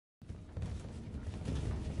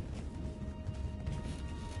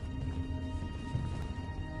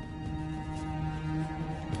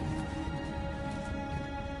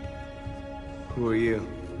Who are you?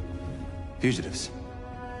 Fugitives.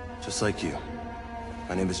 Just like you.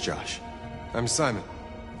 My name is Josh. I'm Simon.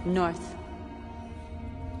 North.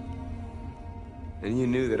 And you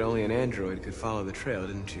knew that only an android could follow the trail,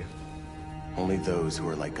 didn't you? Only those who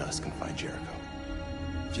are like us can find Jericho.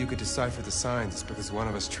 If you could decipher the signs, it's because one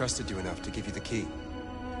of us trusted you enough to give you the key.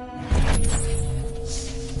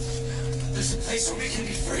 There's a place where we can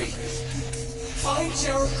be free. Find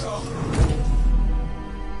Jericho!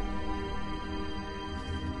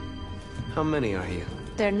 How many are you?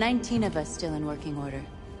 There are 19 of us still in working order.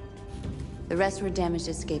 The rest were damaged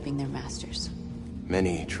escaping their masters.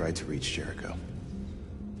 Many tried to reach Jericho.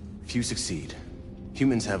 Few succeed.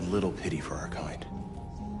 Humans have little pity for our kind.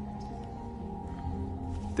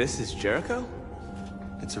 This is Jericho?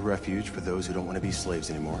 It's a refuge for those who don't want to be slaves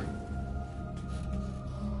anymore.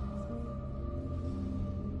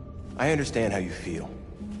 I understand how you feel,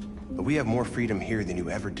 but we have more freedom here than you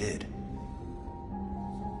ever did.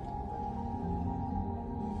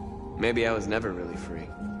 Maybe I was never really free.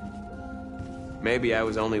 Maybe I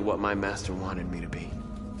was only what my master wanted me to be.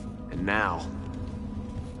 And now,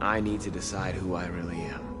 I need to decide who I really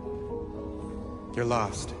am. You're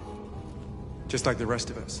lost. Just like the rest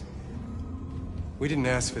of us. We didn't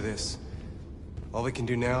ask for this. All we can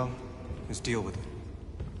do now is deal with it.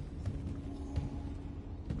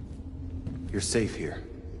 You're safe here.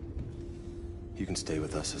 You can stay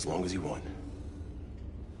with us as long as you want.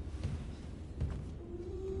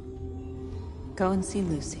 Go and see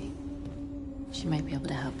Lucy. She might be able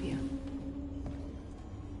to help you.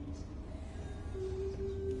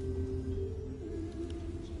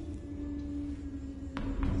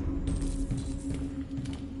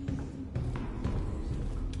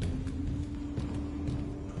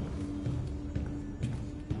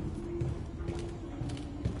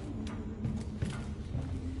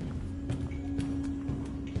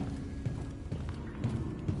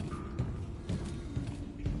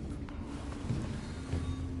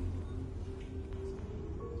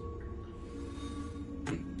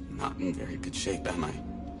 Not in very good shape, am I?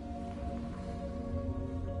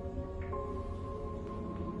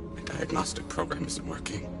 My diagnostic program isn't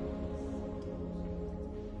working.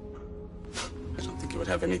 I don't think it would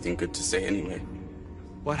have anything good to say anyway.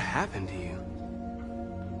 What happened to you?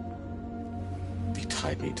 They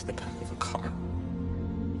tied me to the back of a car.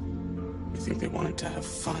 I think they wanted to have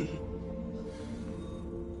fun.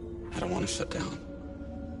 I don't want to shut down.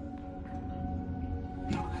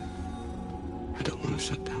 No, I don't want to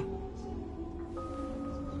shut down.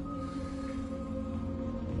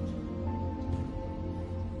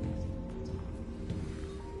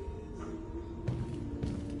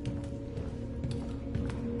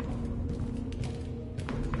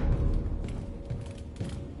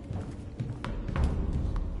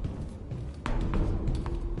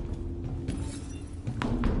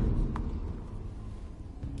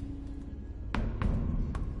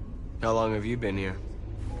 How long have you been here?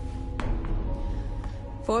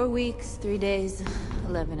 4 weeks, 3 days,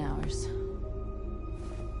 11 hours.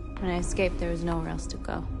 When I escaped, there was nowhere else to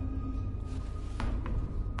go.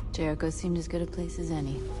 Jericho seemed as good a place as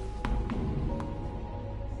any.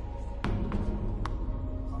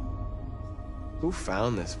 Who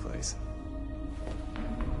found this place?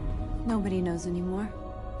 Nobody knows anymore.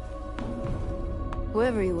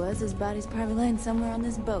 Whoever he was, his body's probably lying somewhere on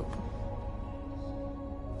this boat.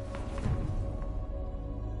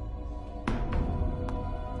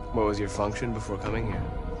 What was your function before coming here?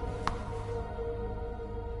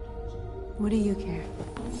 What do you care?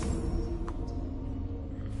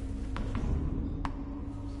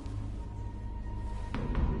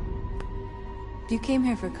 If you came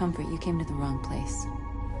here for comfort, you came to the wrong place.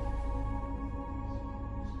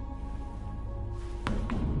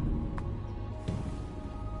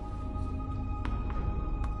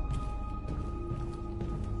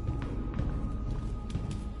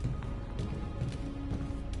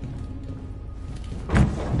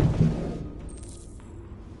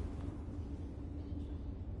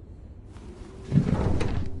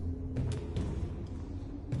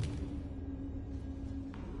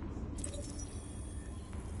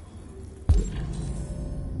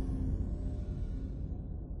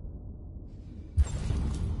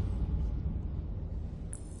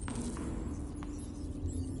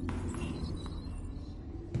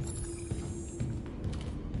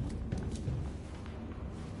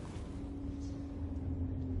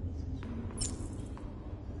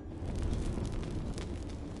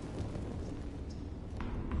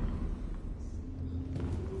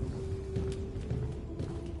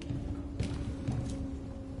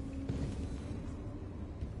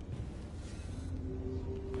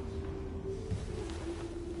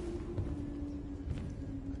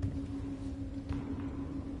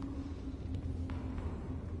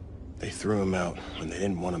 They threw him out when they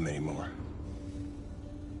didn't want him anymore.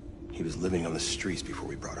 He was living on the streets before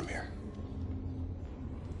we brought him here.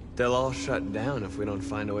 They'll all shut down if we don't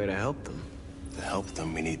find a way to help them. To help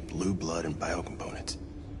them, we need blue blood and biocomponents.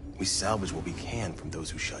 We salvage what we can from those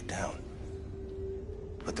who shut down.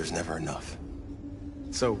 But there's never enough.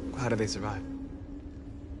 So, how do they survive?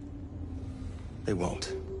 They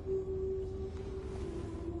won't.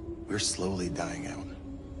 We're slowly dying out.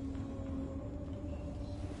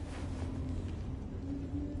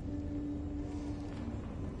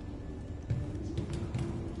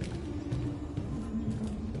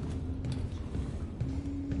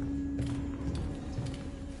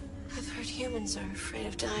 I've heard humans are afraid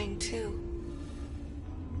of dying too.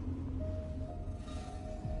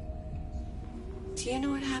 Do you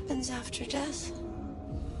know what happens after death?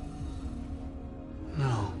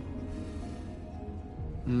 No.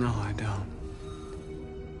 No, I don't.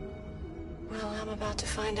 Well, I'm about to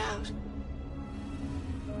find out.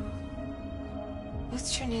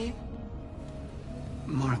 What's your name?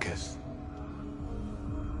 Marcus.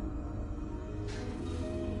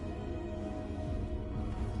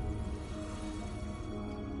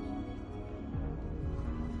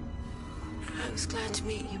 I was glad to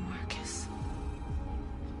meet you, Marcus.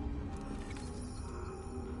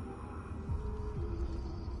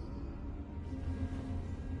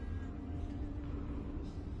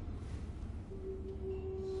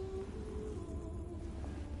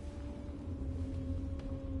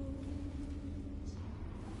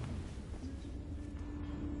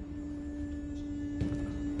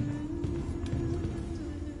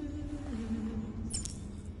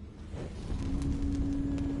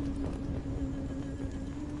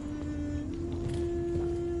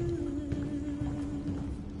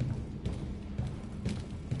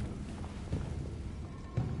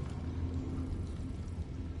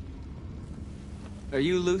 Are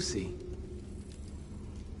you Lucy?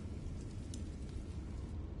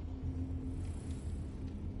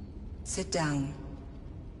 Sit down.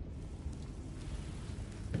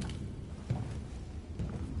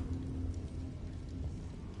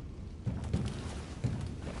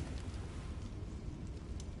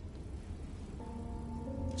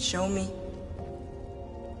 Show me.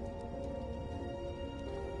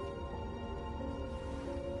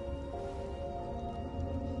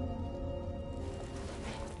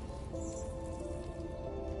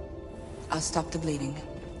 I'll stop the bleeding.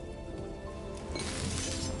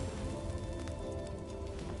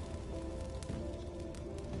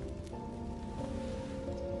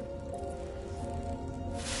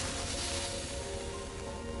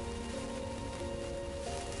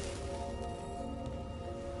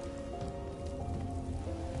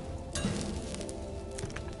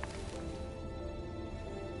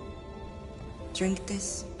 Drink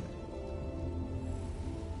this.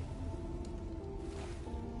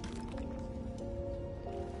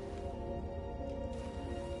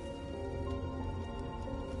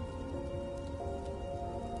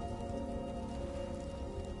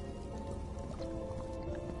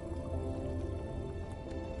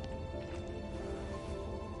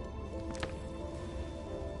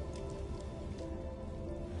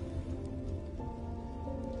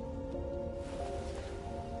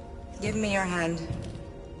 Give me your hand.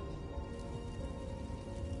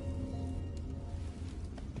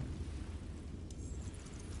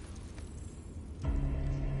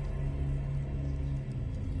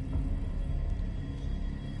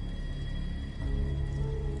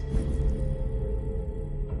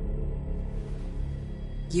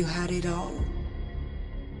 You had it all,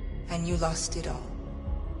 and you lost it all.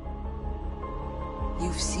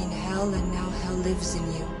 You've seen hell, and now hell lives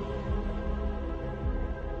in you.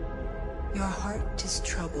 Your heart is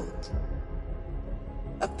troubled.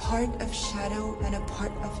 A part of shadow and a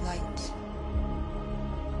part of light.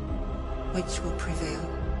 Which will prevail?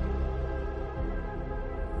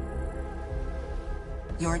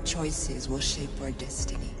 Your choices will shape our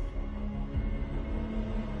destiny.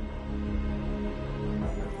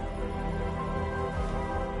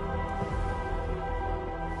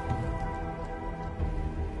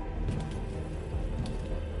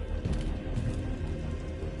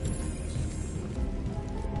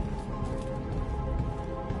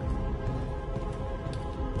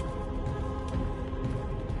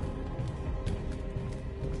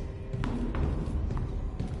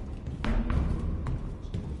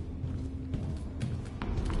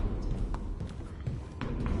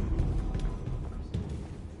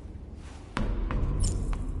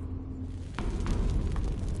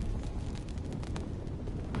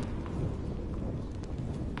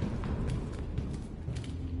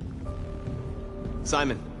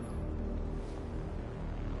 Simon.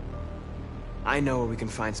 I know where we can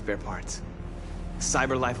find spare parts.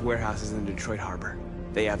 CyberLife warehouse is in the Detroit Harbor.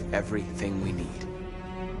 They have everything we need.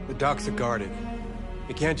 The docks are guarded.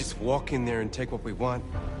 We can't just walk in there and take what we want.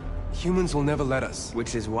 Humans will never let us.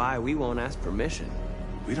 Which is why we won't ask permission.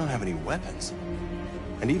 We don't have any weapons.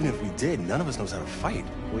 And even if we did, none of us knows how to fight.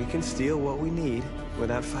 We can steal what we need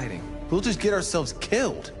without fighting. We'll just get ourselves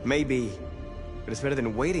killed. Maybe. But it's better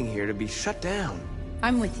than waiting here to be shut down.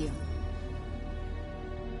 I'm with you.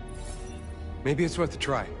 Maybe it's worth a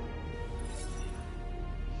try.